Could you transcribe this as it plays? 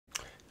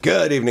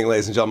Good evening,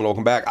 ladies and gentlemen.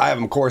 Welcome back. I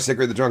am, of course,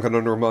 Hickory, the drunk and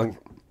underwhelming.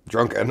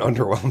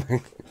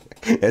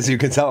 As you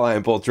can tell, I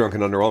am both drunk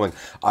and underwhelming.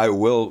 I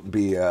will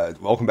be.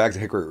 Welcome back to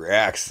Hickory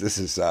Reacts. This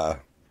is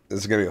gonna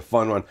be a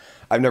fun one.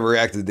 I've never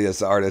reacted to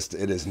this artist.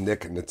 It is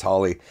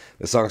Nittoli.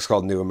 The song's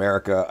called New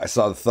America. I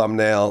saw the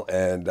thumbnail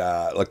and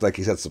it looked like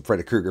he's had some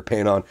Freddy Krueger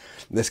paint on.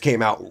 This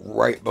came out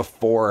right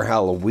before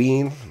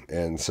Halloween,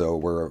 and so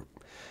we're,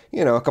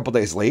 a couple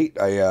days late.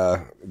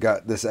 I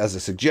got this as a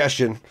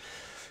suggestion.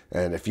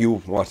 And if you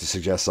want to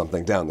suggest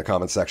something down in the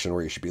comment section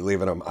where you should be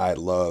leaving them, I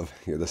love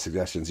the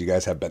suggestions. You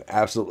guys have been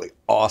absolutely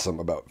awesome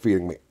about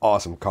feeding me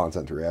awesome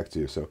content to react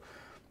to. So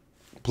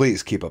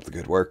please keep up the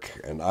good work,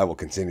 and I will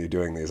continue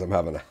doing these. I'm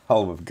having a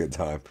hell of a good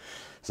time.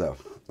 So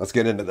let's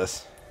get into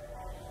this.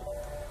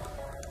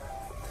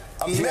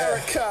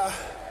 America.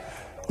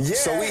 Yeah.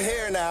 So we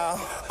here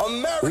now.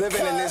 America.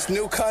 Living in this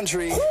new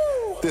country. Woo.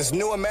 This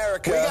new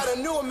America. We got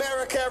a new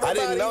America,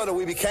 everybody. I didn't know that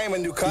we became a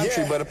new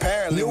country, but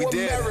apparently we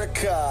did. New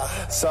America.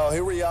 So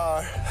here we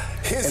are.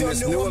 Here's your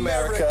new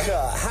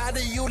America. How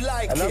do you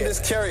like it? And I'm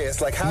just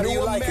curious, like, how do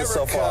you like it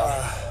so far?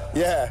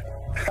 Yeah.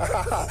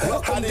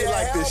 How do you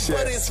like this shit?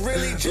 But it's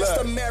really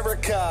just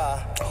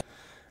America.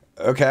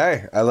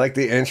 Okay, I like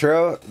the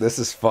intro. This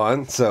is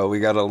fun. So we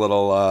got a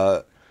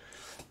little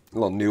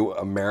New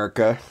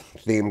America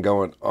theme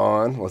going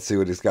on. Let's see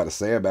what he's got to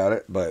say about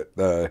it. But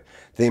the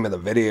theme of the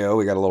video,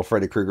 we got a little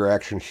Freddy Krueger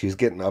action. She's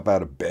getting up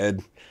out of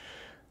bed.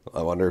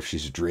 I wonder if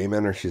she's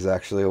dreaming or she's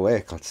actually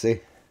awake. Let's see.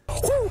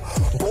 Woo!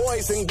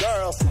 Boys and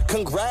girls,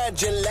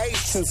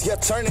 congratulations. You're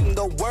turning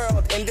the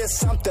world into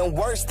something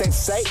worse than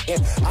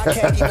Satan. I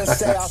can't even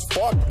say I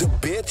fucked the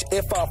bitch.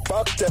 If I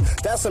fucked her,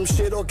 that's some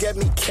shit'll get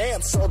me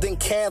canceled in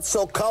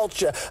cancel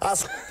culture.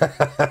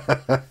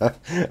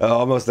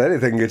 Almost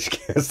anything gets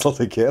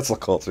canceled in cancel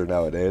culture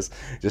nowadays.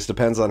 Just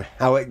depends on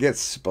how it gets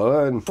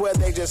spun. Where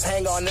they just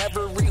hang on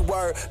every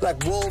word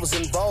like wolves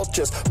and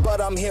vultures. But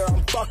I'm here,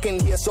 I'm fucking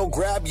here, so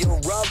grab your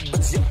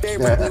rubbers. Your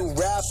favorite new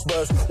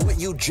rappers, what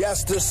you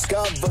just discovered.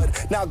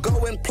 Now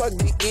go and plug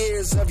the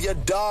ears of your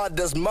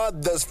daughters,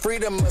 mothers,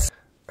 freedom.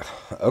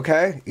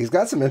 Okay, he's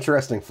got some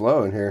interesting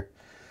flow in here.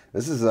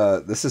 This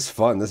is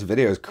fun. This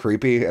video is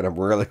creepy, and I'm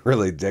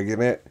really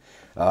digging it.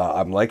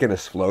 I'm liking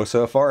his flow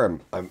so far.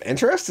 I'm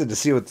interested to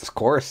see what this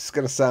chorus is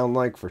gonna sound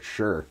like for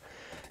sure,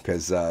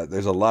 because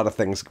there's a lot of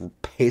things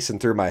pacing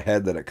through my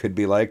head that it could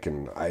be like,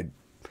 and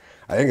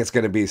I think it's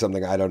going to be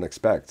something I don't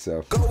expect.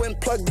 So go and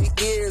plug the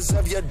ears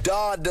of your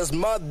daughters,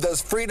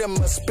 mothers. Freedom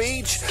of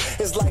speech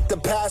is like the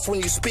past when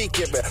you speak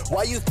it.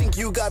 Why you think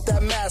you got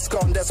that mask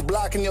on that's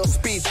blocking your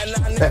speech? And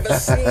I never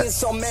seen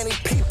so many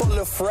people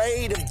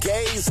afraid of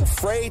gays,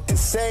 afraid to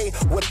say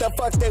what the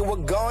fuck they were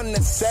gonna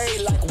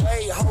say. Like,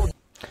 wait, hold.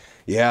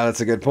 Yeah,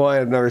 that's a good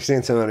point. I've never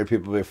seen so many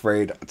people be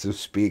afraid to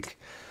speak,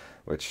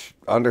 which,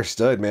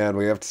 understood, man.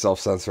 We have to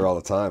self-censor all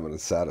the time, and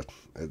it's sad.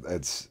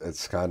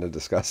 It's kind of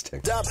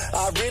disgusting.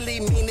 I really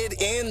mean it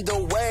in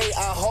the way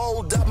I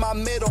hold up my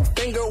middle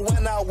finger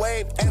when I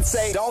wave and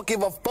say, don't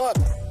give a fuck.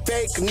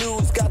 Fake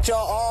news got y'all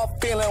all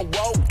feeling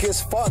woke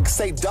as fuck.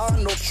 Say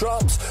Donald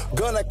Trump's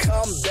gonna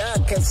come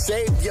back and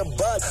save your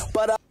butt,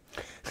 but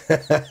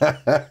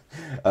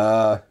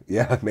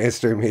yeah,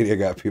 mainstream media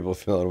got people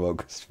feeling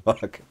woke as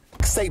fuck.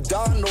 Say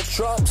Donald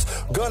Trump's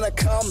gonna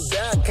come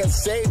back and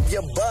save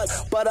your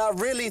butt, but I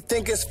really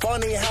think it's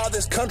funny how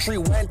this country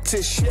went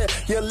to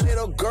shit. Your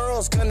little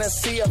girl's gonna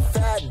see a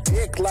fat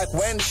dick like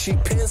when she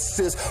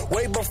pisses,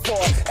 way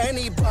before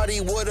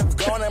anybody would have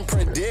gone and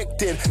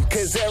predicted.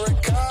 Cause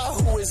Erica,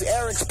 who is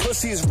Eric's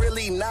pussy's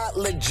really not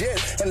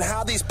legit, and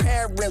how these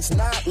parents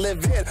not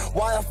live it.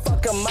 Why the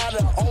fuck am I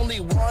the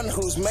only one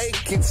who's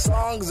making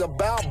songs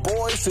about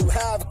boys who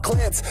have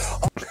clits?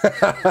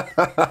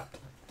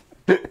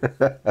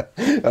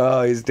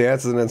 Oh, he's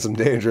dancing in some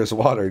dangerous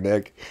water,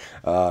 Nick.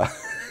 Yeah,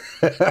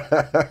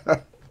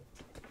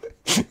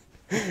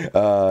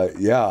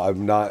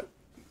 I'm not.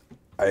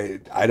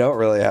 I don't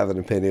really have an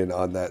opinion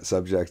on that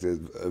subject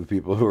of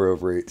people who are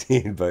over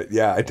 18, but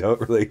yeah, I don't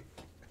really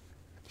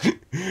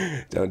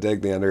don't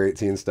dig the under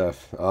 18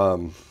 stuff.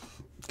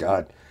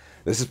 God,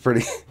 this is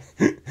pretty.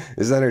 This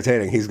is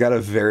entertaining. He's got a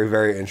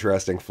very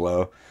interesting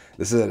flow.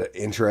 This is an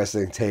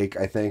interesting take,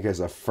 I think, as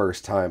a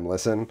first time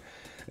listen.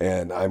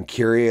 And I'm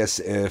curious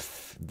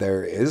if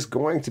there is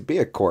going to be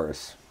a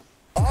chorus.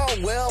 Oh,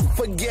 well,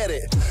 forget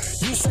it.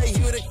 You say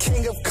you're the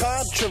king of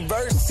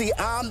controversy.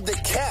 I'm the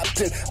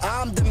captain.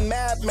 I'm the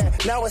madman.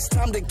 Now it's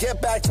time to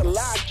get back to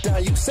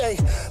lockdown. You say,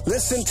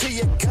 listen to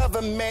your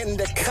government and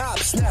the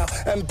cops now,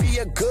 and be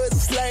a good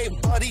slave,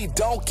 buddy.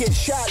 Don't get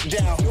shot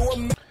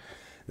down.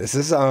 This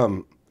is,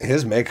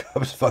 his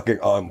makeup's fucking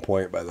on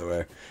point, by the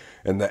way.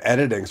 And the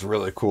editing's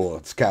really cool.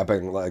 It's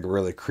capping like a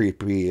really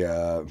creepy,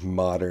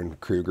 modern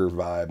Krueger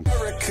vibe.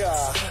 America.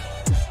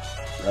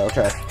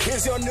 Okay.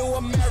 Here's your new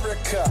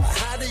America.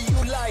 How do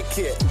you like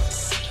it?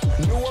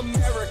 New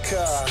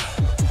America.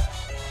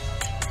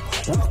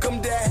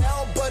 Welcome to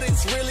hell, but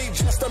it's really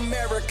just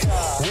America.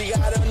 We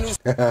got a new...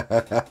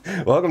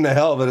 Welcome to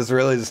hell, but it's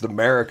really just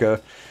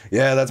America.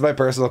 Yeah, that's my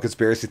personal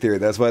conspiracy theory.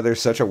 That's why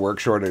there's such a work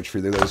shortage, for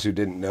those who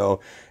didn't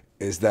know.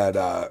 is that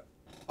the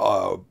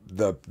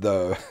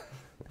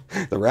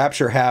the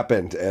rapture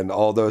happened and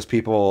all those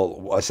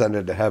people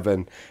ascended to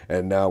heaven,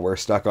 and now we're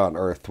stuck on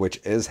earth, which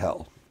is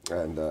hell.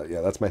 And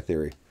yeah, that's my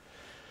theory.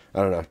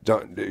 I don't know.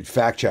 Don't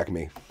fact check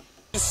me.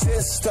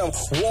 System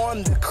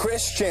warn the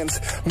Christians,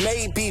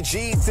 maybe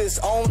Jesus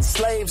owned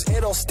slaves,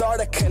 it'll start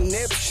a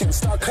conniption,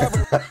 start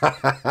covering.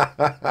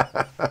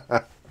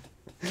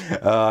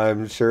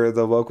 I'm sure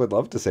the woke would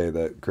love to say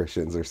that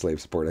Christians are slave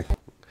supporting.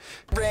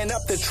 Ran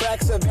up the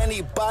tracks of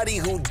anybody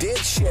who did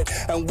shit,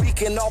 and we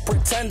can all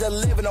pretend to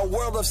live in a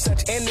world of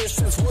such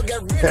innocence. We'll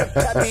get rid of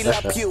Pepe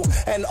Le Pew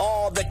and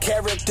all the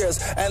characters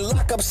and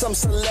lock up some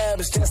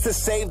celebs just to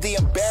save the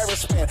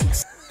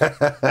embarrassment.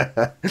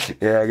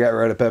 Yeah, I got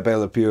rid of Pepe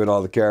Le Pew and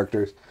all the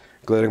characters,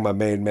 including my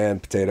main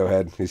man, Potato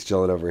Head. He's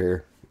chilling over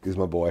here. He's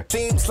my boy.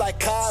 Seems like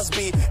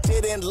Cosby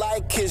didn't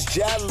like his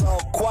jello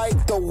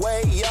quite the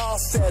way y'all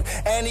said.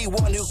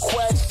 Anyone who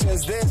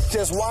questions this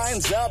just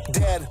winds up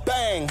dead.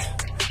 Bang.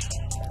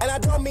 And I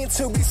don't mean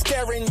to be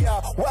scaring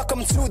y'all.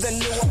 Welcome to the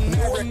new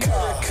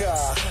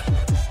America.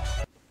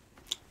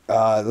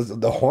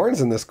 The horns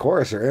in this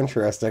chorus are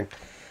interesting.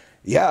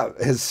 Yeah,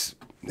 his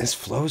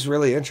flow's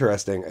really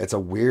interesting. It's a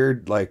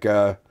weird, like,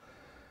 I'm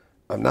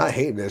not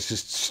hating it. It's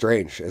just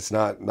strange. It's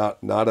not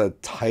a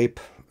type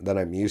that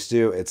I'm used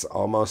to. It's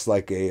almost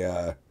like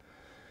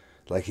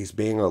like he's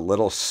being a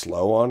little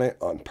slow on it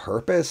on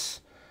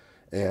purpose.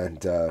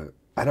 And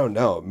I don't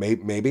know.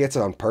 Maybe it's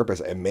on purpose.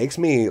 It makes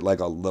me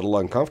like a little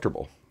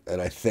uncomfortable. And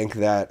I think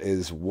that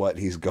is what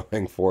he's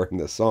going for in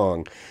this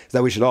song, is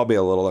that we should all be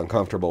a little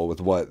uncomfortable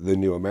with what the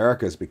new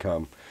America has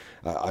become.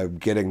 I'm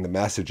getting the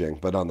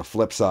messaging, but on the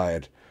flip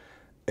side,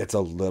 it's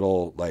a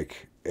little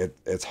like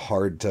it's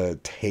hard to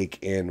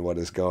take in what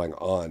is going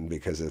on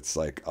because it's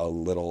like a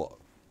little,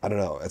 I don't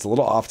know, it's a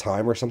little off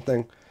time or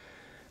something.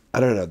 I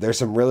don't know. There's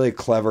some really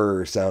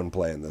clever sound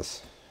play in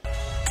this.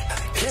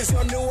 Here's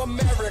your new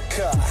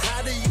America.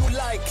 How do you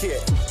like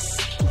it?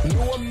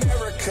 New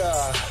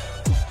America.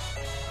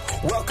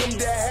 Welcome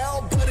to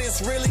hell, but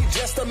it's really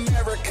just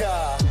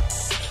America.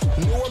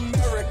 New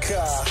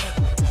America.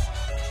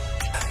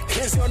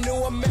 Here's your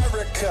new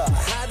America.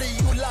 How do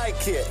you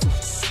like it?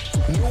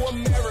 New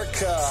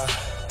America.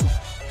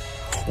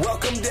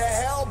 Welcome to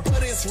hell,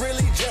 but it's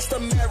really just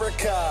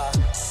America.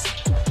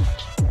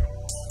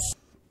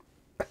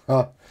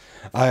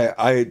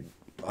 I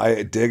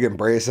dig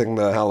embracing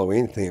the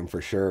Halloween theme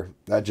for sure.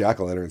 That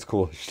jack-o'-lantern's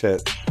cool as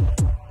shit.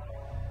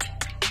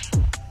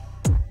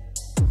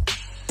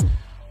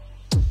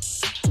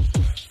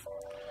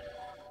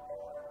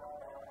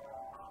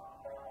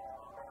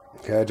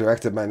 Okay,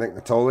 directed by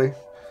Nittoli.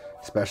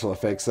 Special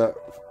effects up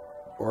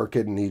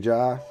Orchid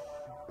Nija.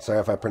 Sorry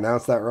if I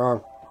pronounced that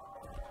wrong.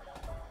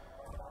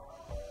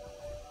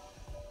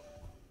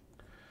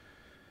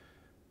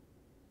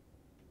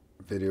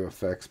 Video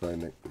effects by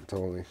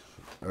Nittoli.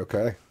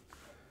 Okay.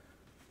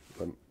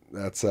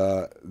 That's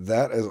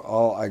that is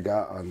all I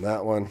got on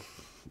that one.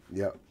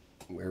 Yep.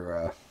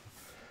 We're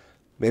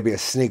maybe a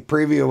sneak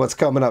preview of what's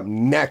coming up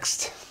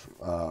next,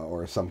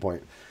 or at some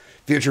point.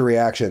 Future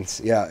reactions.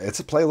 Yeah,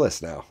 it's a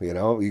playlist now, you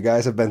know. You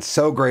guys have been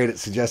so great at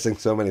suggesting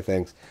so many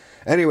things.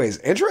 Anyways,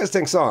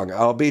 interesting song.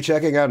 I'll be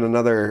checking out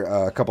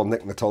another couple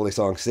Nick Nittoli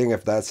songs, seeing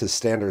if that's his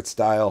standard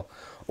style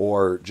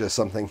or just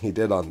something he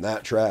did on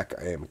that track.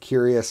 I am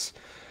curious.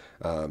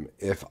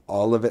 If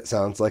all of it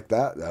sounds like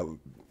that,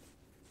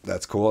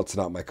 that's cool. It's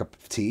not my cup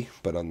of tea,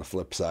 but on the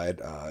flip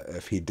side,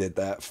 if he did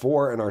that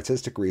for an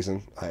artistic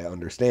reason, I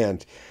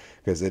understand,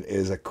 because it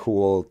is a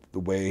cool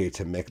way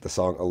to make the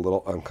song a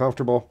little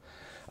uncomfortable.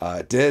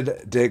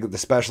 Did dig the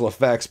special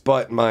effects,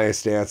 but my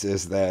stance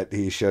is that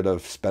he should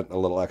have spent a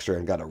little extra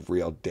and got a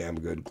real damn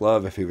good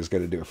glove if he was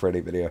going to do a Freddy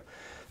video.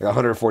 Like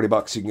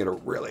 $140, you can get a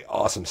really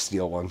awesome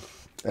steel one.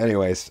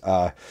 Anyways,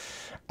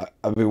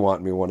 I've been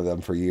wanting me one of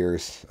them for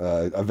years.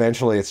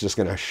 Eventually, it's just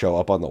going to show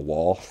up on the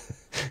wall.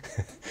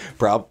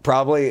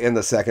 Probably in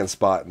the second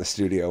spot in the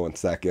studio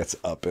once that gets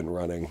up and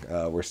running.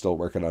 We're still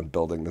working on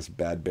building this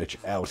bad bitch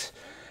out.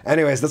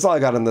 Anyways, that's all I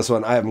got on this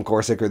one. I am, of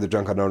course, Hickory the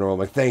Drunk on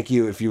Normal. Thank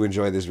you if you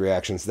enjoy these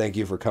reactions. Thank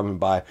you for coming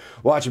by,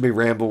 watching me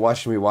ramble,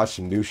 watching me watch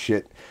some new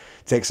shit,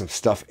 take some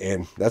stuff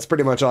in. That's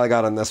pretty much all I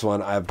got on this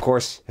one. I, of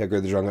course, Hickory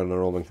the Drunk on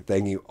Normal.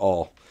 Thank you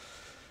all.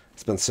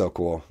 It's been so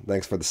cool.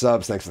 Thanks for the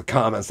subs. Thanks for the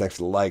comments. Thanks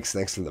for the likes.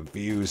 Thanks for the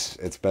views.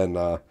 It's been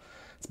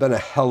a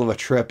hell of a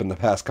trip in the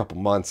past couple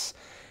months,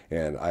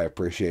 and I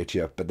appreciate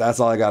you. But that's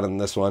all I got on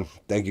this one.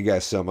 Thank you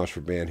guys so much for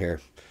being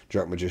here.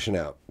 Drunk Magician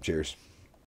out. Cheers.